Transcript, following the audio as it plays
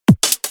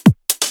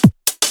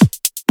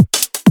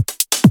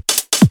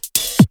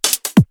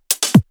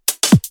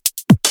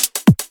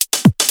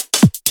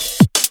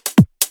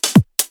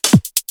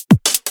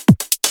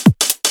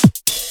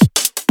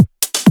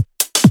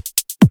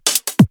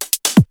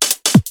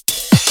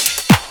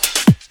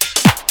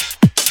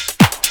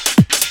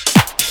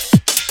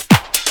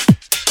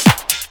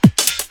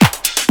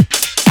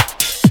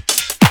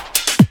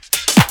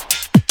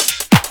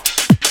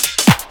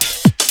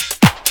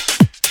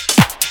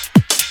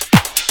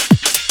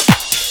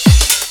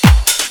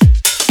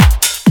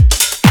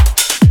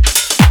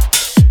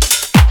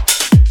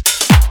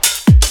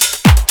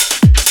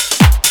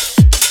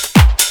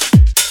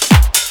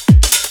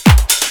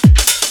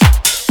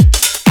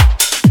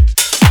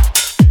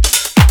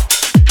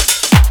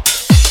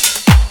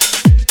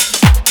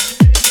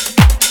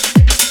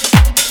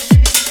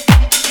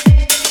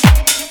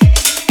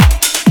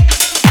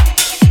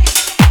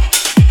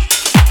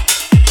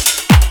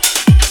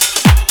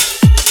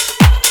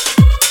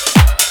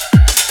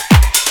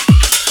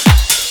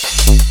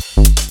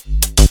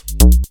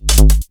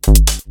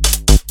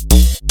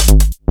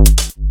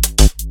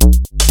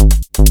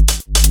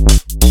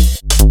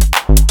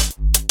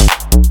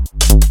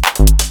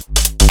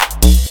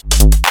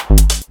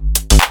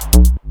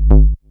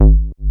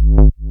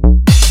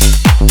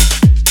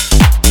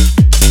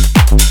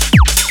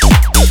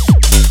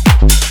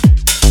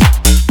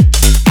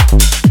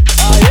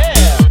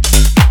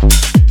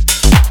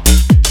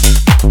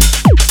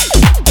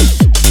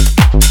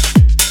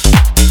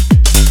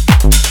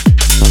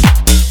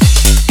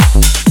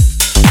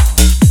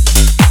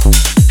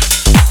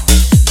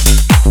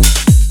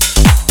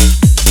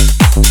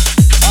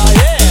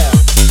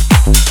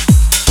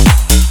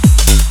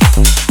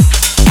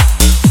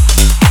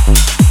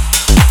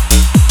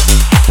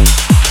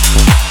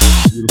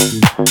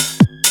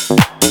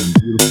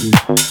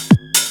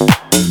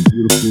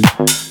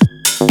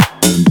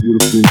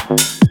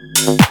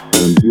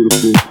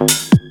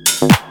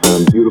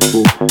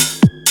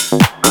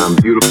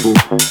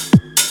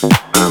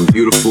I'm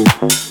beautiful,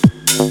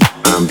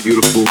 I'm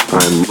beautiful,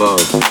 I'm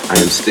loved, I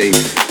am safe,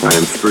 I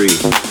am free.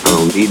 I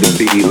don't need to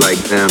be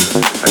like them,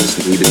 I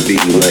just need to be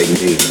like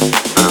me.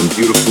 I'm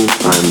beautiful,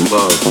 I'm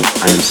loved,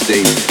 I am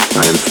safe,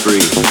 I am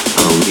free.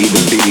 I don't need to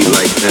be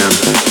like them,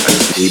 I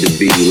just need to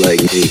be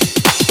like me.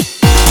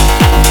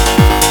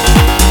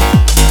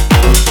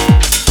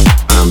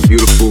 I'm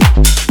beautiful.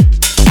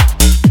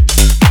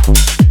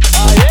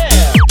 Oh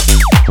yeah.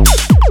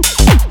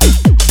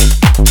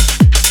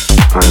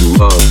 I'm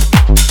loved.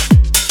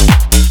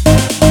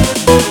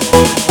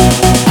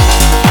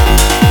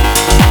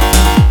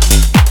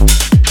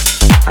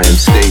 I am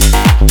safe.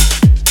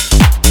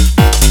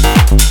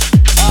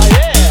 Oh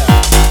yeah.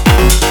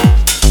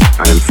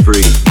 I am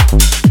free.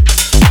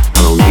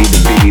 I don't need to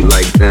be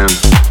like them,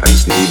 I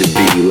just need to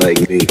be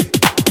like me.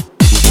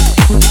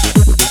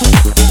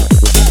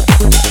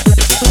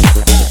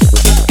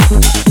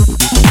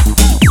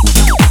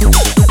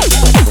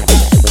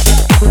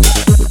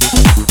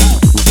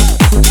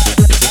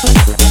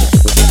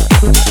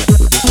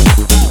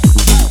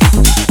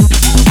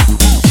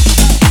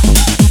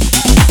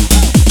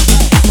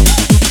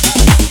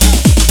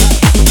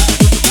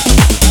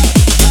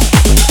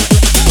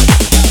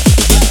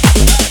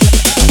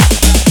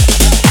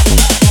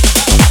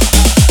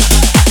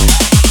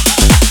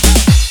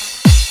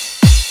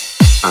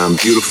 I'm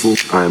beautiful,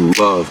 I am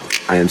loved,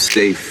 I am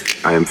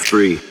safe, I am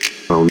free.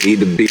 I don't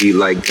need to be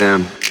like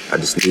them, I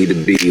just need to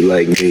be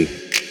like me.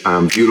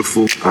 I'm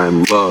beautiful, I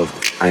am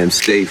loved, I am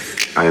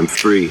safe, I am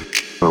free.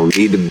 I don't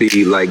need to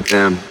be like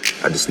them,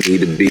 I just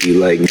need to be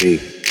like me.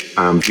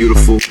 I'm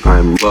beautiful, I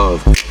am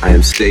loved, I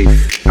am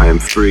safe, I am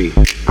free.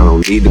 I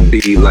don't need to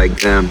be like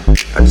them,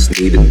 I just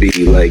need to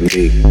be like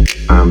me.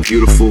 I'm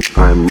beautiful,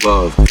 I am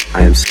loved,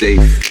 I am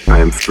safe, I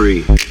am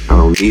free. I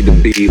don't need to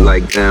be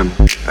like them,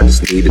 I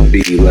just need to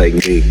be like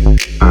me.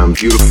 I'm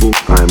beautiful,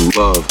 I am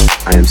loved,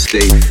 I am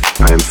safe,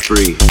 I am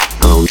free.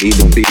 I don't need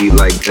to be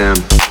like them,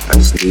 I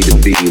just need to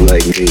be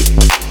like me.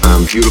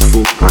 I'm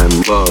beautiful, I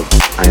am loved,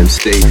 I am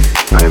safe,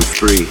 I am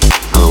free.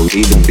 I don't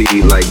need to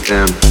be like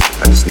them,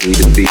 I just need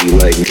to be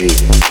like me.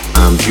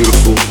 I'm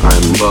beautiful, I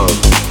am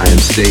loved, I am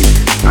safe,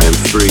 I am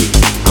free.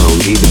 I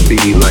don't need to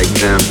be like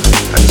them,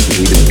 I just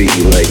need to be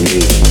like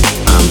me.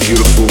 I'm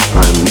beautiful,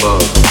 I am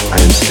loved, I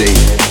am safe,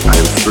 I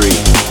am free.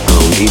 I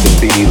don't need to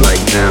be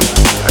like them,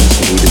 I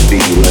just need to be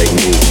like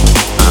me.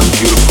 I'm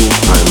beautiful,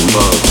 I am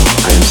loved,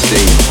 I am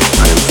safe,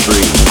 I am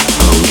free.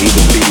 I don't need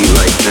to be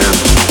like them,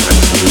 I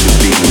just need to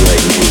be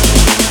like me.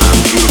 I'm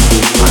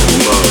beautiful, I am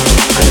loved,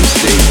 I am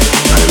safe,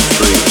 I am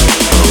free.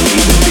 I don't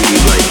need to be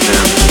like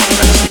them,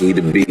 I just need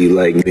to be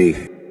like me.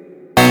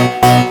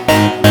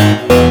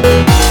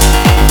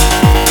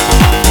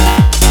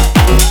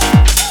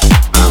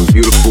 I'm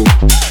beautiful.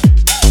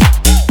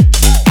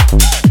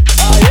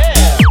 Oh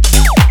yeah.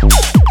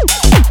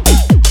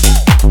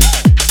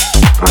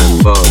 I'm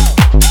loved.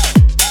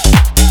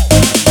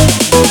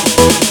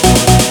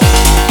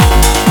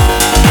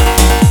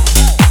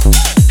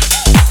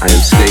 I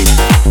am safe.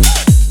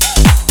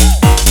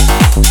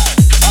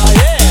 Oh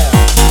yeah.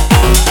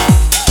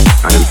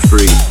 I am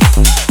free.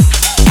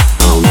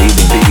 I don't need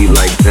to be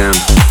like them,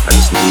 I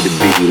just need to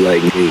be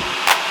like me.